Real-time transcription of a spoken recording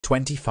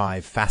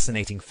25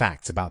 fascinating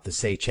facts about the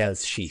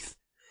Seychelles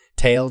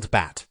sheath-tailed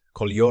bat,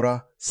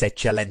 Coleura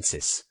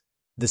seychellensis.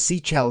 The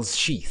Seychelles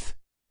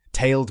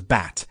sheath-tailed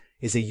bat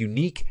is a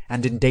unique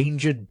and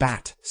endangered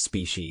bat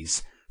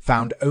species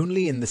found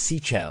only in the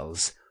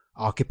Seychelles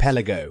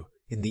archipelago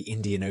in the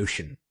Indian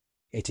Ocean.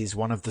 It is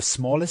one of the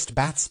smallest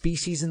bat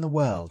species in the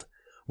world,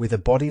 with a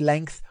body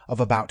length of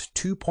about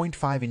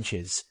 2.5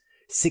 inches,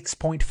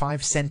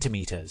 6.5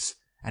 centimeters,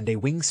 and a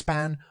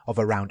wingspan of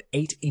around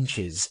 8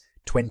 inches,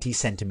 20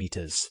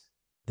 centimeters.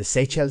 The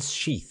Seychelles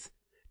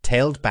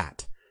sheath-tailed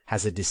bat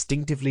has a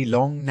distinctively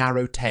long,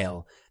 narrow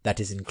tail that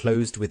is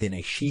enclosed within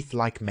a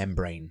sheath-like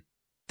membrane.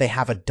 They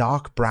have a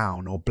dark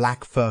brown or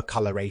black fur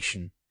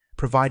coloration,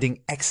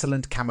 providing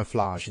excellent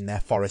camouflage in their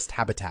forest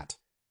habitat.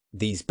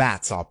 These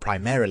bats are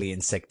primarily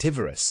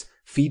insectivorous,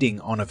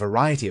 feeding on a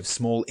variety of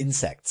small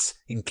insects,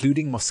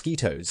 including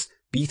mosquitoes,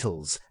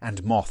 beetles,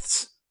 and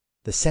moths.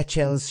 The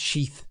Seychelles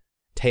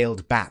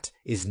sheath-tailed bat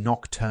is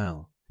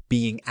nocturnal,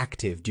 being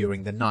active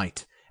during the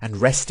night and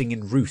resting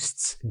in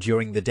roosts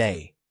during the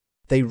day.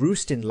 They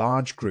roost in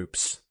large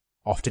groups,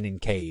 often in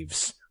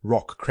caves,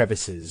 rock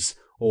crevices,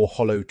 or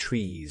hollow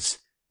trees.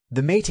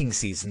 The mating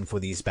season for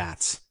these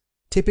bats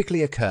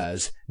typically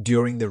occurs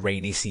during the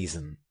rainy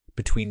season,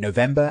 between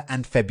November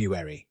and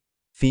February.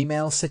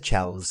 Female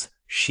Seychelles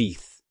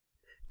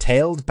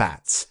sheath-tailed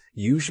bats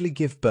usually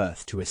give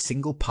birth to a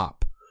single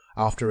pup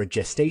after a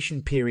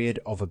gestation period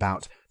of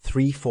about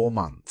 3-4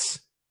 months.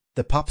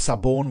 The pups are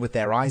born with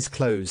their eyes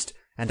closed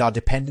and are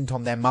dependent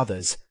on their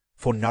mothers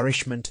for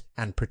nourishment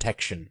and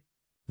protection.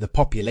 The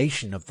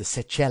population of the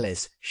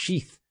Seychelles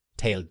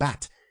sheath-tailed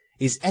bat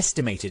is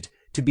estimated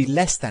to be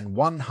less than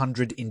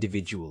 100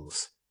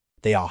 individuals.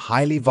 They are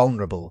highly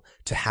vulnerable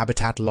to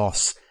habitat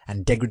loss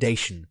and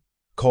degradation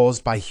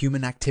caused by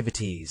human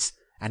activities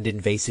and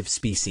invasive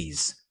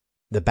species.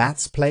 The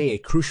bats play a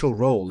crucial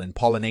role in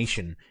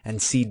pollination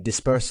and seed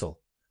dispersal,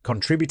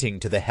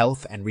 contributing to the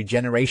health and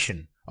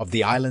regeneration of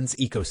the island's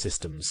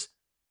ecosystems.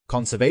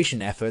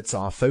 Conservation efforts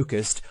are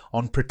focused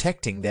on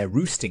protecting their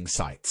roosting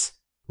sites,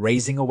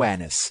 raising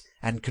awareness,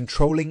 and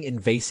controlling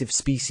invasive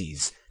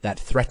species that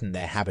threaten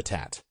their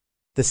habitat.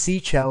 The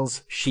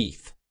Seychelles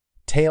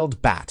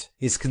sheath-tailed bat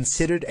is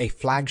considered a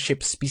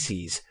flagship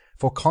species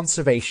for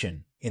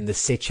conservation in the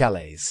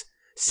Seychelles,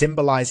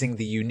 symbolizing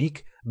the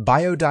unique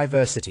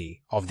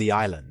biodiversity of the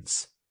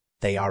islands.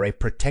 They are a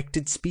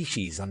protected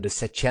species under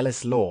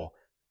Seychelles law,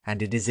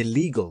 and it is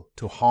illegal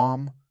to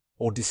harm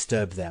or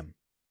disturb them.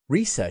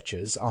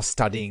 Researchers are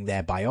studying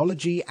their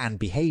biology and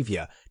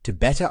behavior to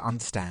better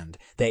understand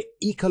their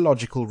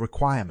ecological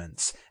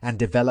requirements and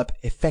develop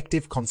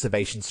effective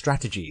conservation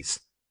strategies.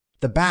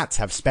 The bats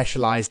have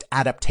specialized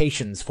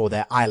adaptations for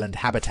their island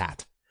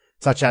habitat,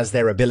 such as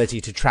their ability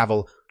to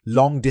travel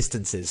long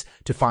distances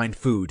to find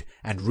food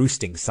and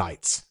roosting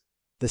sites.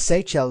 The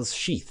Seychelles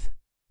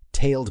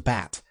sheath-tailed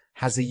bat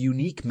has a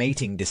unique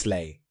mating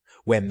display,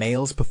 where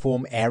males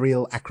perform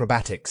aerial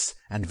acrobatics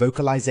and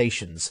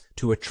vocalizations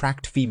to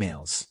attract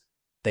females.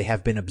 They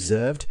have been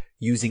observed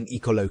using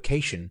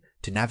echolocation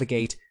to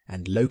navigate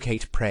and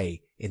locate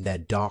prey in their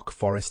dark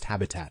forest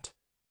habitat.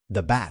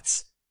 The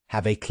bats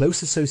have a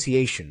close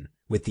association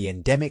with the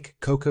endemic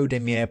Coco de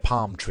Mer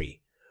palm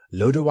tree,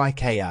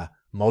 Lodoicea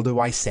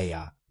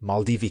moldoicea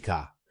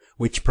maldivica,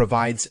 which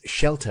provides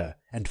shelter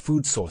and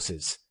food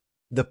sources.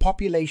 The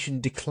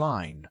population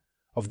decline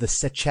of the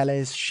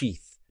Seychelles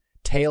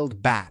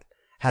sheath-tailed bat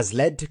has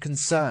led to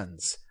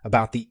concerns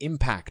about the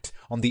impact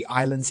on the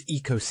island's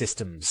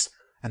ecosystems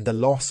and the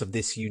loss of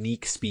this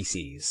unique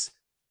species.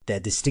 Their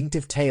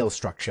distinctive tail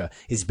structure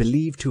is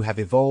believed to have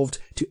evolved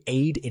to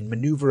aid in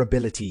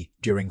maneuverability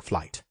during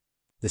flight.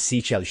 The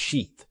Seychelles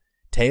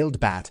sheath-tailed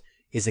bat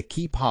is a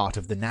key part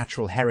of the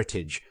natural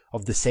heritage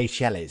of the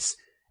Seychelles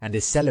and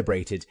is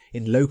celebrated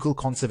in local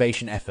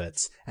conservation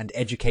efforts and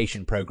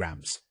education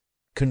programs.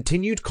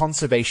 Continued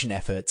conservation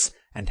efforts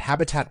and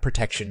habitat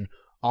protection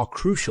are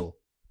crucial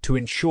to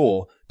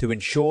ensure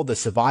the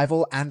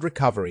survival and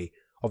recovery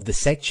of the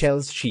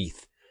Seychelles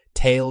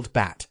sheath-tailed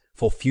bat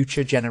for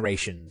future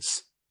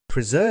generations.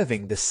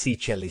 Preserving the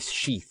Seychelles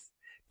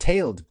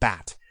sheath-tailed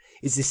bat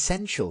is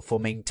essential for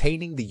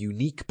maintaining the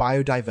unique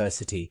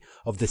biodiversity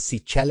of the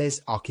Seychelles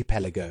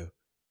archipelago.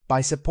 By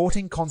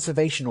supporting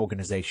conservation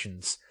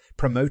organizations,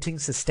 promoting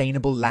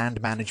sustainable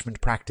land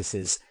management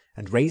practices,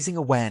 and raising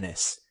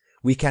awareness,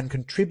 we can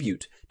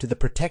contribute to the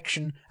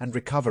protection and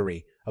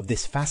recovery of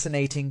this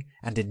fascinating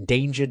and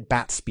endangered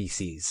bat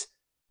species.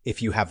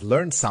 If you have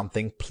learned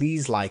something,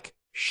 please like,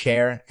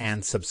 share,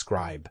 and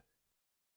subscribe.